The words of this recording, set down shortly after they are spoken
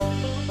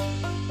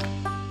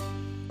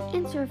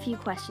answer a few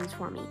questions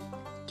for me.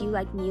 Do you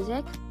like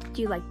music?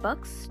 Do you like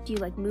books? Do you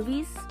like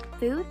movies?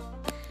 Food?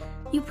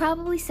 You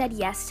probably said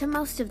yes to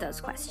most of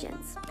those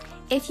questions.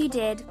 If you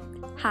did,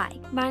 hi,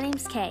 my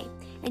name's Kay,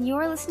 and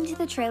you're listening to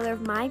the trailer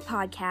of my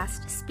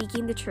podcast,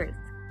 Speaking the Truth,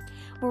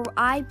 where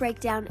I break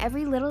down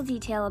every little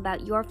detail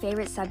about your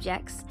favorite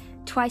subjects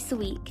twice a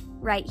week,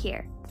 right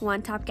here,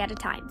 one topic at a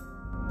time.